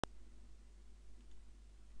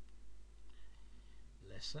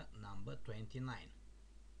Lesson number 29.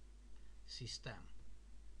 System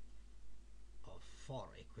of 4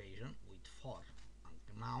 equation with 4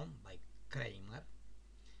 unknown by Cramer.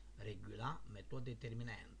 Regula method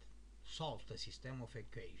determinant. Solve the system of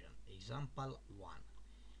equation. Example 1.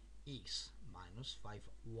 X minus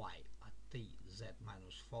 5y at 3z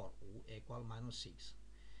minus 4u equal minus 6.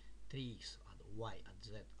 3x at y at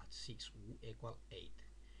z at 6u equal 8.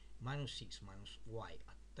 Minus 6 minus y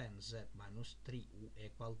at 10z minus 3u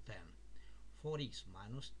equal 10. 4x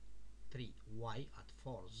minus 3y at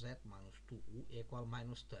 4z minus 2u equal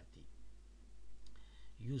minus 30.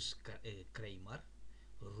 Use Cramer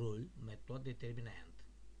rule method determinant.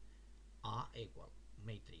 A equal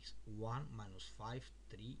matrix 1 minus 5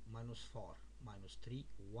 3 minus 4 minus 3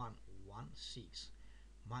 1 1 6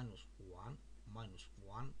 minus 1 minus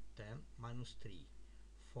 1 10 minus 3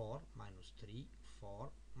 4 minus 3 4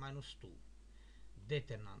 minus 2.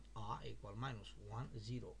 Determinant A equal minus 1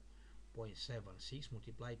 0.76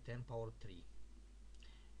 multiply 10 power 3.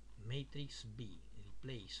 Matrix B,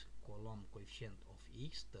 replace column coefficient of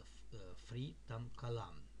x the free term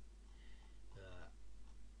column.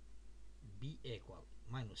 B equal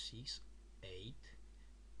minus 6 8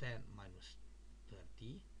 10 minus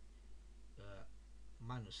 30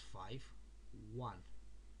 minus 5 1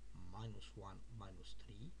 minus 1 minus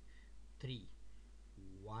 3 3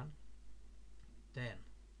 1 10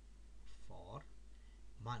 4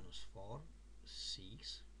 minus 4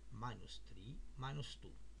 6 minus 3 minus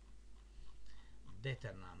 2.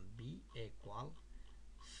 Determinant B equal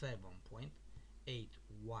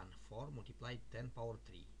 7.814 multiply 10 power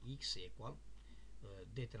 3. X equal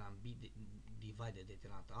determinant B divided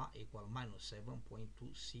determinant A equal minus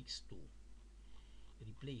 7.262.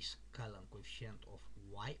 Replace column coefficient of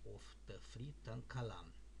y of the free term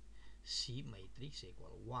column. C matrix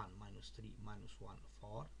equal 1 minus 3 minus 1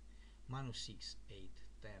 4 minus 6 8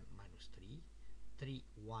 10 minus 3 3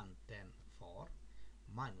 1 10 4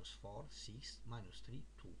 minus 4 6 minus 3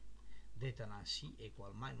 2. Determinant C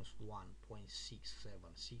equal minus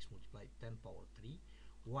 1.676 multiply 10 power 3.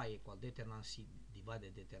 Y equal determinant C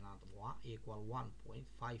divided determinant Y equal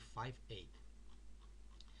 1.558.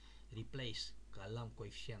 Replace column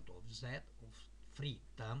coefficient of Z of free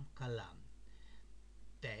term column.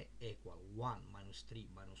 T equal 1 minus 3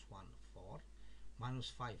 minus 1 4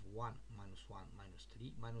 minus 5 1 minus 1 minus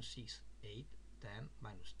 3 minus 6 8 10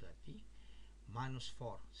 minus 30 minus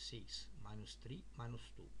 4 6 minus 3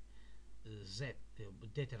 minus 2. Z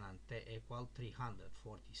determinant T equal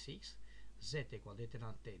 346. Z equal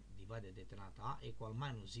determinant T divided determinant A equal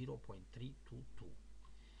minus 0.322.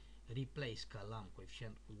 Replace column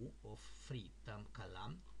coefficient U of free term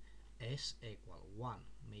column. S equal 1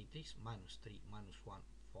 matrix minus 3 minus 1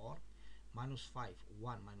 4 minus 5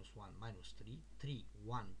 1 minus 1 minus 3 3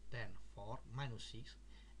 1 10 4 minus 6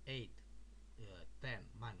 8 10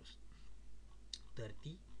 minus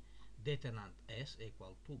 30. Determinant S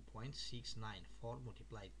equal 2.694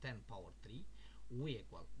 multiply 10 power 3. U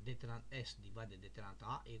equal determinant S divided determinant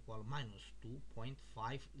A equal minus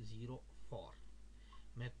 2.504.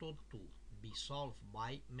 Method 2 be solved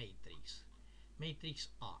by matrix. Matrix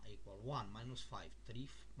A equal 1 minus 5 3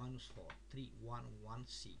 minus 4 3 1 1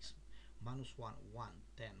 6 minus 1 1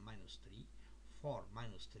 10 minus 3 4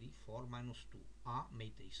 minus 3 4 minus 2. A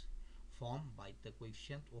matrix formed by the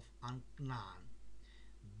coefficient of unknown.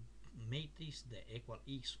 Matrix D equal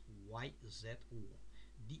x y z u.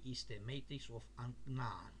 D is the matrix of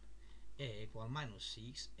unknown. A equal minus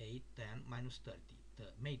 6 8 10 minus 30. The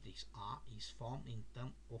matrix A is formed in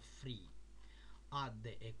terms of free. A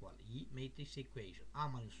D equal E matrix equation. A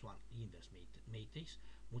minus 1 inverse matrix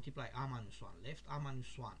multiply A minus 1 left A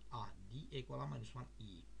minus 1 A D equal A minus 1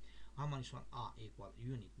 E. A minus 1 A equal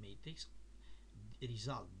unit matrix.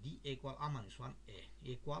 Result D equal A minus 1 E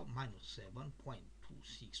equal minus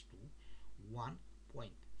 7.262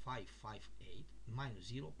 1.558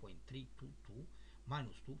 minus 0.322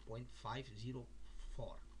 minus 2.504.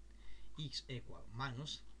 X equal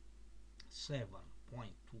minus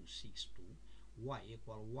 7.262, y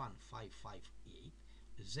equal 1558,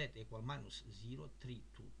 z equal minus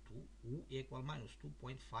 0322, u equal minus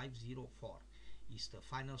 2.504 is the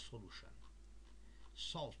final solution.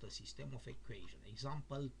 Solve the system of equation.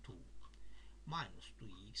 Example 2. Minus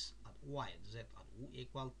 2x at y at z at u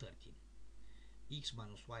equal 13. X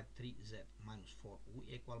minus y at 3z minus 4u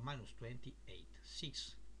equal minus 28.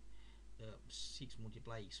 6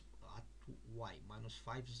 multiply x at 2y minus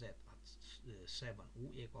 5z at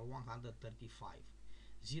 7u equal 135.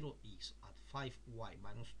 0x at 5y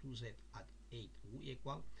minus 2z at 8u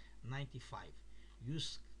equal 95.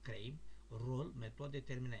 Use Cramer rule method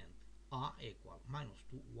determinant. A equal minus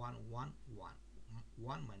 2 1 1 1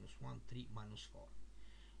 1 minus 1 3 minus 4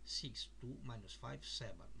 6 2 minus 5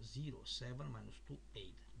 7 0 7 minus 2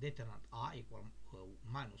 8. Determinant A equal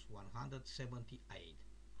minus 178.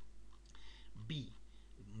 B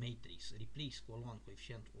matrix replace column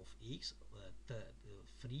coefficient of x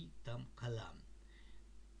free term column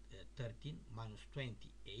 13 minus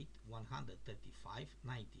 28 135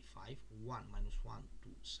 95 1 minus 1 2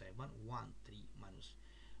 7 1 3 minus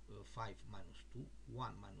 5 minus 2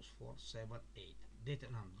 1 minus 4 7 8.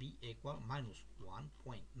 Determinant B equal minus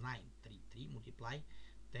 1.933 multiply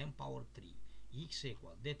 10 power 3 x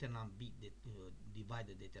equal determinant B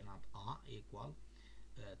divided determinant A equal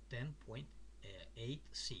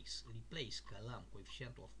 10.86. Replace column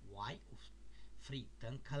coefficient of y of free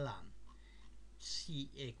term column. C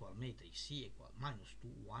equal matrix C equal minus 2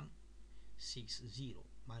 1 6 0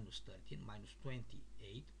 minus 13 minus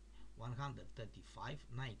 28 135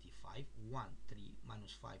 95 1 3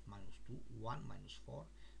 minus 5 minus 2 1 minus 4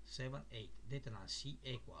 7 8. Determinant C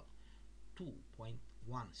equal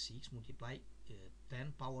 2.16 multiply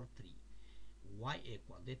 10 power 3 y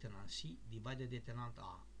equal determinant C divided determinant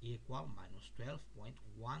A equal minus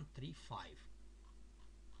 12.135.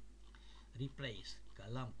 Replace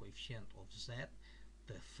column coefficient of Z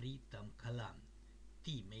the free term column.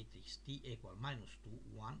 T matrix T equal minus 2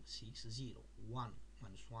 1 6 0 1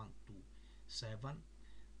 minus 1 2 7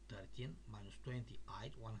 13 minus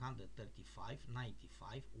 28 135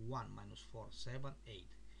 95 1 minus 4 7 8.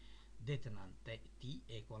 Determinant T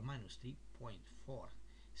equal minus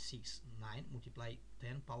 3.469 multiply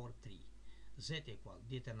 10 power 3. Z equal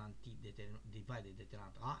determinant T divided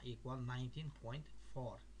determinant A equal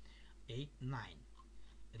 19.489.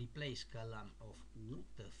 Replace column of U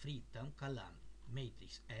the free term column.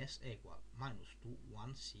 Matrix S equal minus 2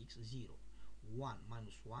 1 6 0 1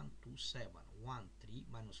 minus 1 2 7 1 3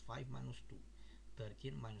 minus 5 minus 2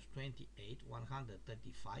 13 minus 28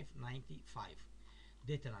 135 95.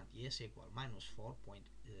 Determinant S equal minus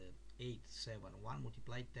 4.871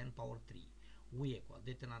 multiply 10 power 3. We equal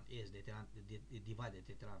determinant S divided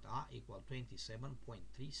determinant A equal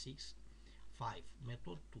 27.365.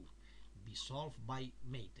 Method 2. Be solved by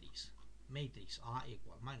matrix. Matrix A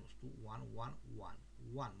equal minus 2 1 1 1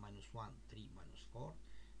 1 minus 1 3 minus 4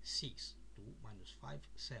 6 2 minus 5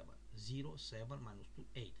 7 0 7 minus 2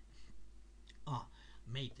 8. A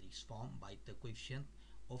matrix formed by the coefficient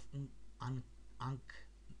of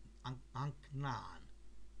unknown.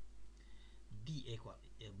 D equal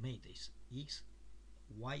matrix X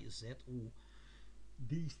Y Z U.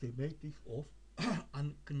 D is the matrix of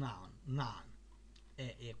unknown. None.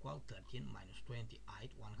 A equal 13 minus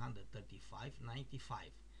 28 135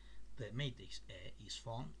 95. The matrix A is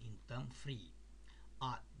formed in term 3.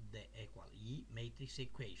 A the equal E matrix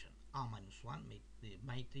equation. A minus 1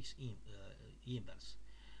 matrix inverse.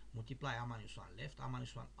 Multiply A minus 1 left, A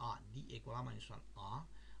minus 1 A. D equal A minus 1 A.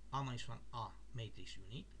 A minus 1 A matrix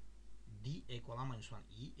unit. D equal A minus 1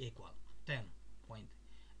 E equal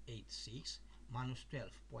 10.86 minus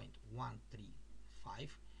 12.135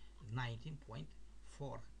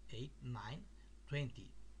 19.489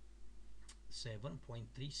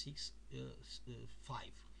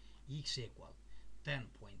 27.365. X equal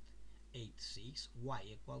 10.86, Y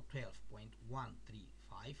equal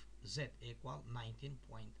 12.135, Z equal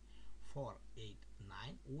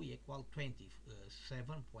 19.489, U equal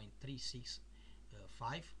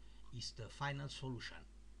 27.365 is the final solution.